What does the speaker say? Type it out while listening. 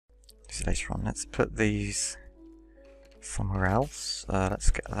use it later on. Let's put these somewhere else. Let's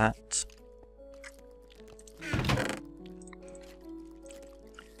get that.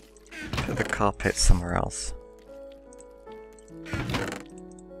 Put the carpet somewhere else.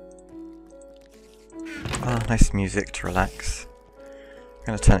 Oh, nice music to relax. I'm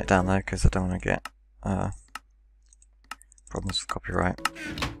going to turn it down though because I don't want to get problems with copyright.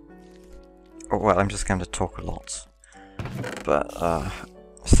 Oh, well, I'm just going to talk a lot. But,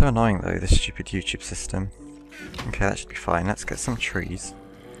 it's so annoying though, this stupid YouTube system. Okay, that should be fine. Let's get some trees.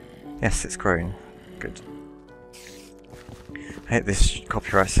 Yes, it's grown. Good. I hate this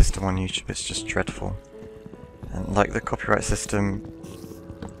copyright system on YouTube, it's just dreadful. And like the copyright system,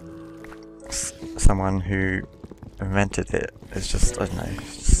 someone who invented it is just, I don't know,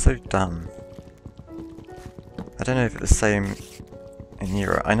 it's just so dumb. I don't know if it's the same in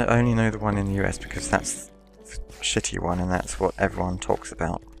Europe. I only know the one in the US because that's the shitty one and that's what everyone talks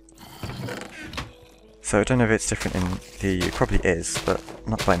about. So I don't know if it's different in the EU. It probably is, but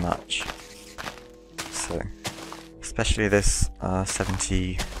not by much. So, especially this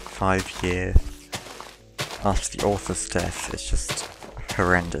 75 year after the author's death, it's just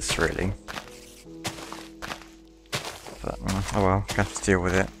horrendous, really. But, oh well, I have to deal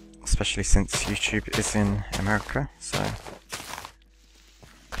with it, especially since YouTube is in America, so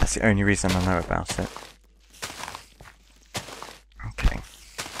that's the only reason I know about it. Okay.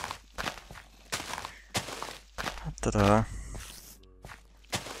 Ta-da.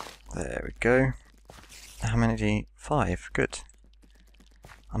 There we go. How many? 5. Good.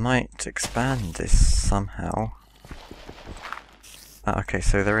 I might expand this somehow. Okay,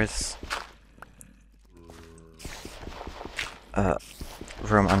 so there is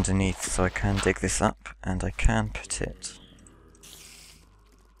room underneath, so I can dig this up and I can put it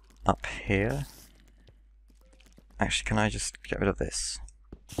up here. Actually, can I just get rid of this?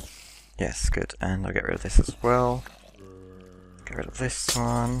 Yes, good. And I'll get rid of this as well. Get rid of this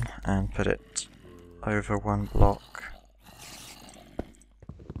one and put it over one block.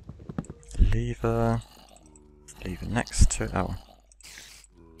 Lever next to it. Oh,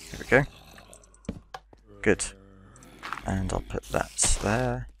 here we go. Good. And I'll put that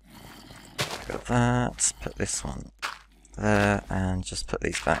there. Got that. Put this one there, and just put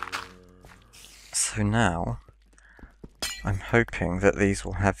these back. So now, I'm hoping that these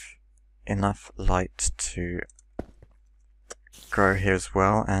will have enough light to grow here as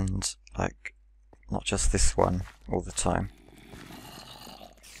well, and like not just this one all the time.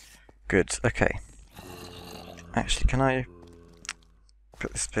 Good. Okay. Actually, can I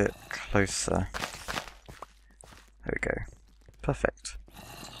put this bit closer? There we go. Perfect.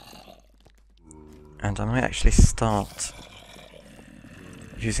 And I might actually start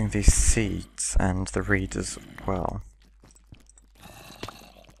using these seeds and the reed as well.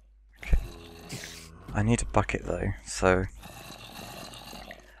 Okay. I need a bucket though, so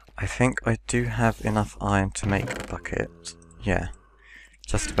I think I do have enough iron to make a bucket. Yeah,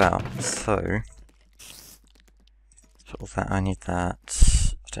 just about. So, put all that. I need that.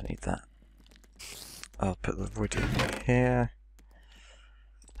 I don't need that. I'll put the wood in here.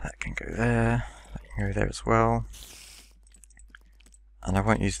 That can go there. That can go there as well. And I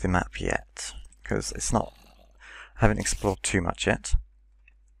won't use the map yet, because it's not... I haven't explored too much yet.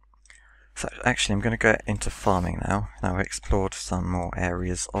 So actually I'm going to go into farming now. Now I've explored some more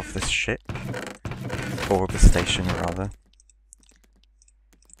areas of this ship. Or the station rather.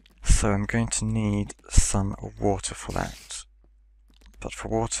 So I'm going to need some water for that. But for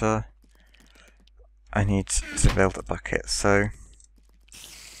water, I need to build a bucket, so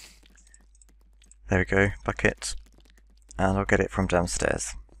there we go, bucket, and I'll get it from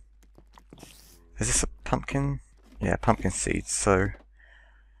downstairs. Is this a pumpkin? Yeah, pumpkin seeds, so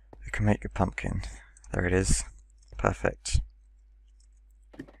I can make a pumpkin. There it is, perfect.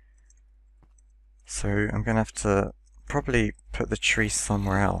 So I'm going to have to probably put the trees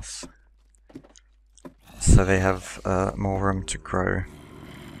somewhere else, so they have more room to grow.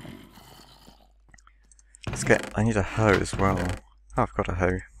 I need a hoe as well. Oh, I've got a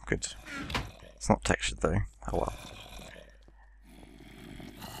hoe. Good. It's not textured though. Oh well.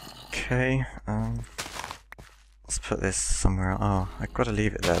 Okay, let's put this somewhere. Oh, I've got to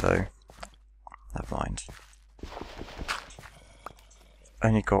leave it there though. Never mind.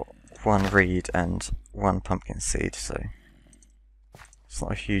 Only got one reed and one pumpkin seed, so it's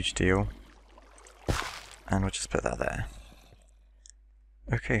not a huge deal. And we'll just put that there.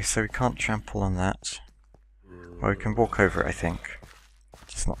 Okay, so we can't trample on that. Well, we can walk over it, I think.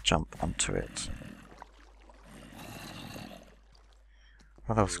 Just not jump onto it.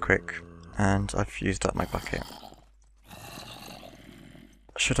 Well, that was quick. And I've used up my bucket.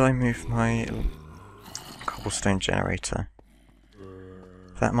 should I move my cobblestone generator?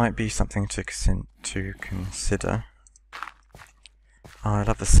 That might be something to consider. Oh, I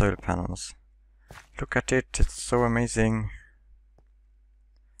love the solar panels. Look at it, it's so amazing.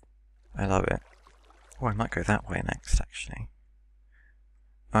 I love it. Oh, I might go that way next, actually.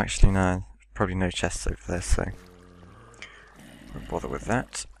 Oh, actually, no, probably no chests over there, so won't bother with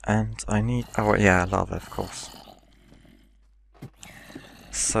that. And I need... oh, yeah, lava, of course.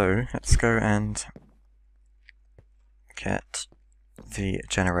 So, let's go and get the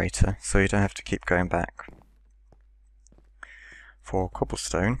generator, so you don't have to keep going back. For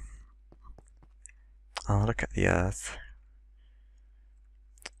cobblestone, I'll look at the earth.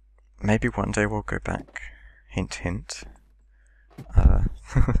 Maybe one day we'll go back. Hint, hint. Don't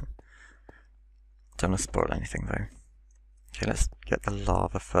want to spoil anything though. Okay, let's get the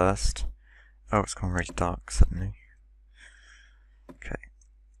lava first. Oh, it's gone really dark suddenly. Okay.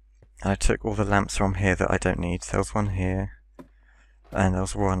 And I took all the lamps from here that I don't need. There was one here, and there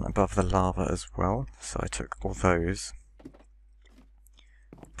was one above the lava as well, so I took all those.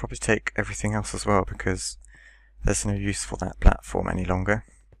 Probably take everything else as well, because there's no use for that platform any longer.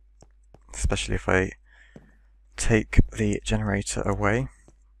 Especially if I take the generator away.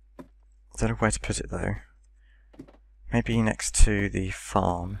 I don't know where to put it though. Maybe next to the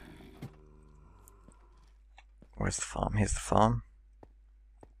farm. Where's the farm? Here's the farm.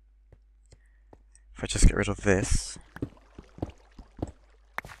 If I just get rid of this,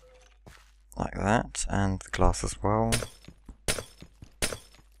 like that, and the glass as well.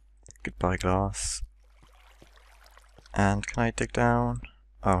 Goodbye glass. And can I dig down?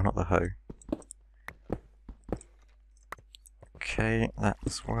 Oh, not the hoe. Okay, that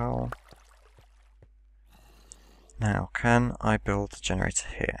as well. Now, can I build a generator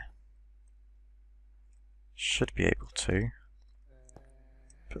here? Should be able to.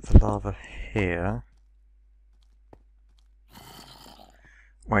 Put the lava here.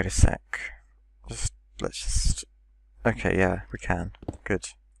 Wait a sec. Let's just... okay, yeah, we can. Good.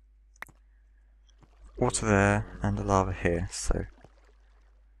 Water there, and the lava here, so...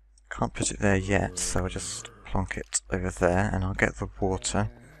 can't put it there yet, so I'll just plonk it over there, and I'll get the water.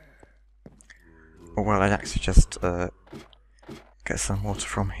 Or well, I'd actually just get some water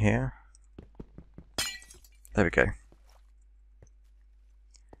from here. There we go.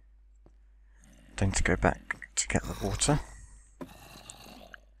 Don't need to go back to get the water.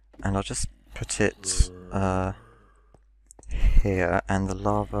 And I'll just put it here, and the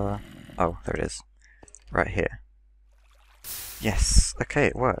lava... oh, there it is. Right here. Yes! Okay,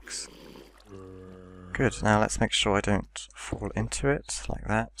 it works. Good, now let's make sure I don't fall into it, like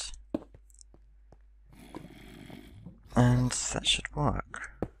that. And that should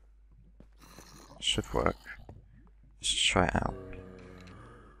work. Should work. Let's try it out.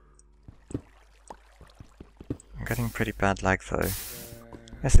 I'm getting pretty bad lag though.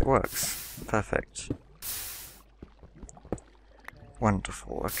 Yes, it works. Perfect.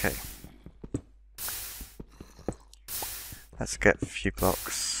 Wonderful, okay. Let's get a few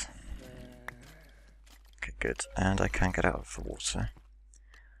blocks. Okay, good. And I can get out of the water.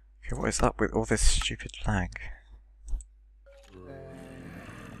 Okay, what is up with all this stupid lag?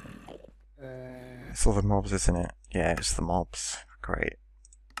 It's all the mobs, isn't it? Yeah, it's the mobs. Great.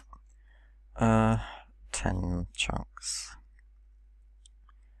 10 chunks.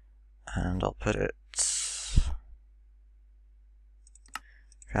 And I'll put it...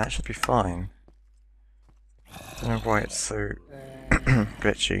 okay, that should be fine. Don't know why it's so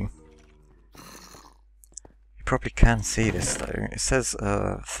glitchy. You probably can see this though. It says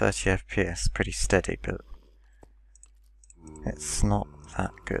 30 FPS, pretty steady, but it's not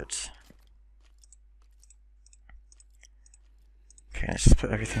that good. Okay, let's just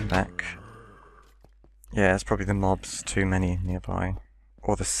put everything back. Yeah, it's probably the mobs, too many nearby.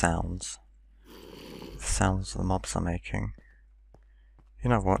 Or the sounds. The sounds the mobs are making.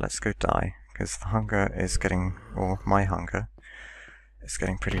 You know what, let's go die. Because the hunger is getting, or my hunger, is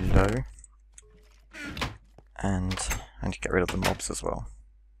getting pretty low. And I need to get rid of the mobs as well.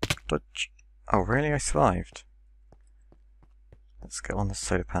 Dodge. Oh really, I survived? Let's get on the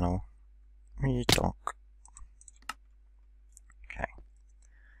solar panel. Me donk. Okay.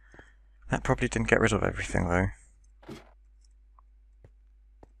 That probably didn't get rid of everything though.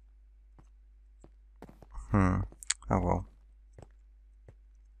 Oh well.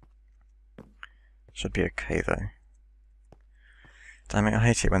 Should be okay though. Damn it, I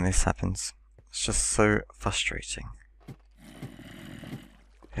hate it when this happens. It's just so frustrating.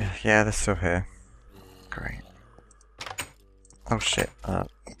 Yeah, they're still here. Great. Oh shit,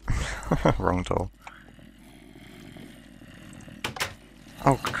 wrong door.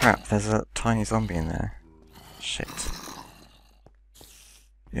 Oh crap, there's a tiny zombie in there. Shit.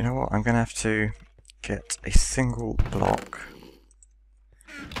 You know what, I'm gonna have to get a single block,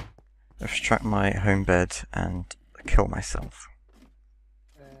 extract my home bed, and kill myself.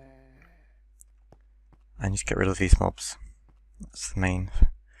 I need to get rid of these mobs. That's the main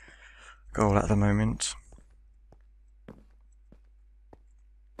goal at the moment.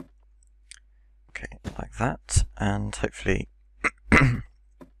 Okay, like that, and hopefully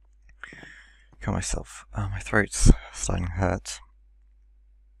kill myself. Oh, my throat's starting to hurt.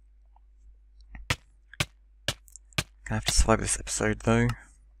 Gonna have to survive this episode though.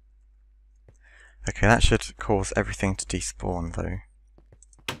 Okay, that should cause everything to despawn though,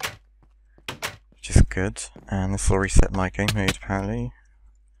 which is good. And this will reset my game mode apparently.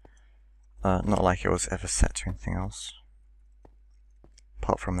 Not like it was ever set to anything else,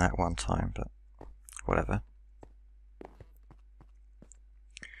 apart from that one time, but whatever.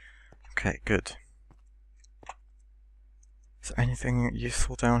 Okay, good. Is there anything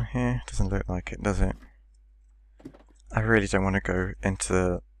useful down here? Doesn't look like it, does it? I really don't want to go into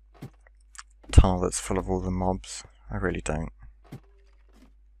the tunnel that's full of all the mobs. I really don't.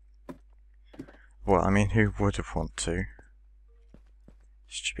 Well, I mean, who would have wanted to?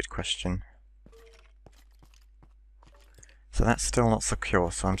 Stupid question. So that's still not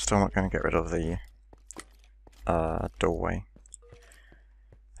secure, so I'm still not going to get rid of the doorway.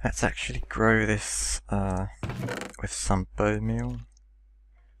 Let's actually grow this with some bone meal.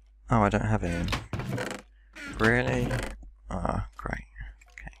 Oh, I don't have any. Really? Ah, great.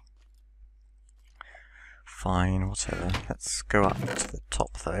 Okay. Fine, whatever. Let's go up to the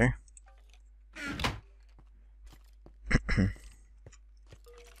top though.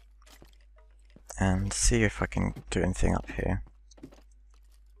 And see if I can do anything up here.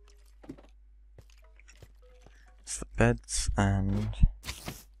 It's the beds and...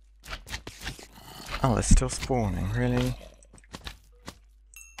 oh, they're still spawning, really?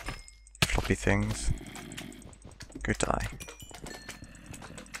 Floppy things. Go die.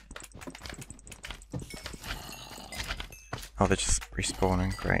 Oh, they're just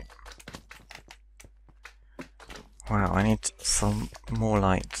respawning, great. Wow, I need some more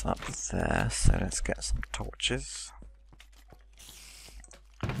light up there, so let's get some torches.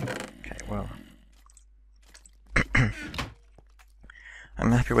 Okay, well.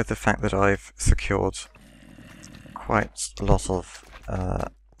 I'm happy with the fact that I've secured quite a lot of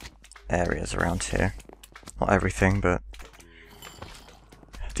areas around here. Not everything, but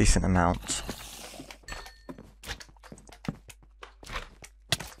a decent amount.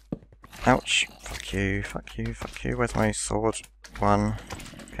 Ouch! Fuck you, fuck you, fuck you. Where's my sword? One.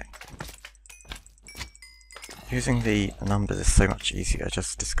 Okay. Using the numbers is so much easier, I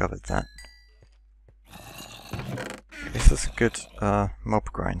just discovered that. This is a good mob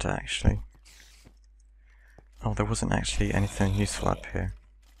grinder, actually. Oh, there wasn't actually anything useful up here.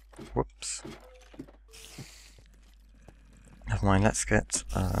 Whoops. Never mind, let's get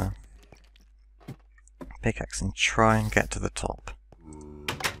a pickaxe and try and get to the top.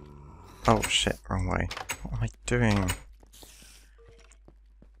 Oh shit, wrong way. What am I doing?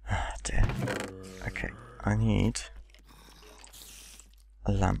 Ah, dear. Okay, I need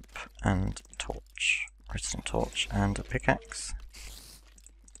a lamp and a torch. Redstone torch and a pickaxe.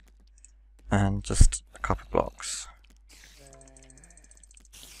 And just a couple blocks.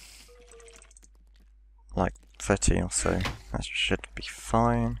 Like 13 or so. That should be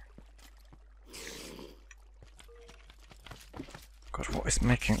fine. God, what is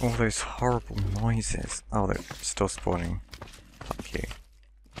making all those horrible noises? Oh, they're still spawning. Fuck you.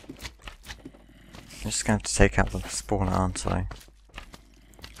 I'm just going to have to take out the spawner, aren't I?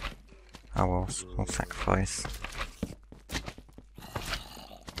 Oh well, small sacrifice.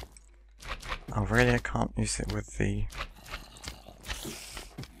 Oh really, I can't use it with the...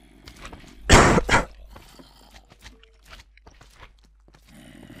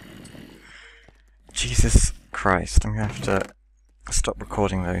 Jesus Christ, I'm going to have to stop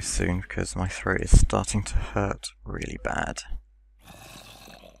recording those soon because my throat is starting to hurt really bad.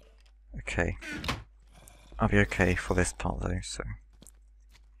 Okay. I'll be okay for this part though, so...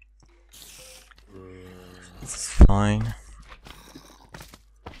 this is fine.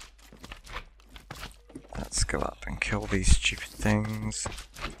 Let's go up and kill these stupid things.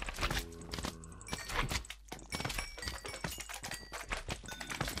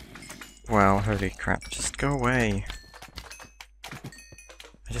 Wow, holy crap, just go away.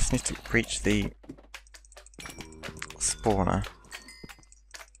 I just need to reach the spawner.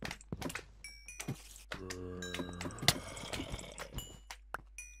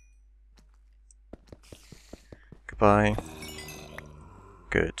 Goodbye.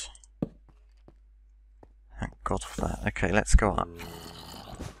 good. Thank God for that. Okay, let's go up.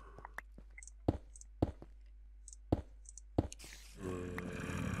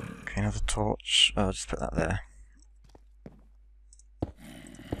 Okay, another torch. I'll just put that there.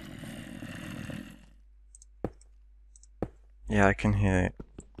 Yeah, I can hear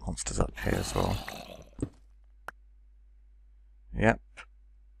monsters up here as well. Yep.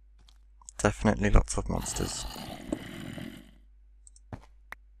 Definitely lots of monsters.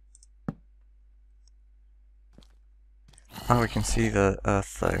 Oh, we can see the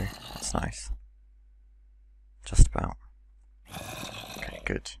earth though. That's nice. Just about. Okay,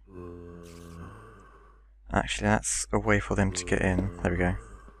 good. Actually, that's a way for them to get in. There we go.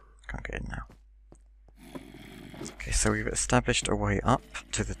 Can't get in now. Okay, so we've established a way up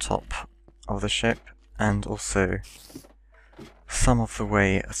to the top of the ship, and also some of the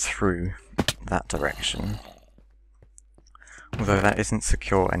way through that direction. Although that isn't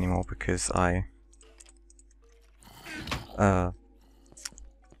secure anymore because I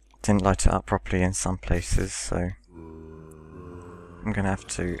didn't light it up properly in some places, so I'm gonna have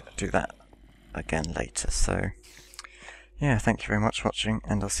to do that again later. So yeah, thank you very much for watching,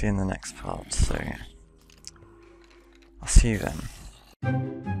 and I'll see you in the next part. So yeah, I'll see you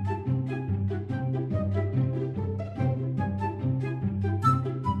then.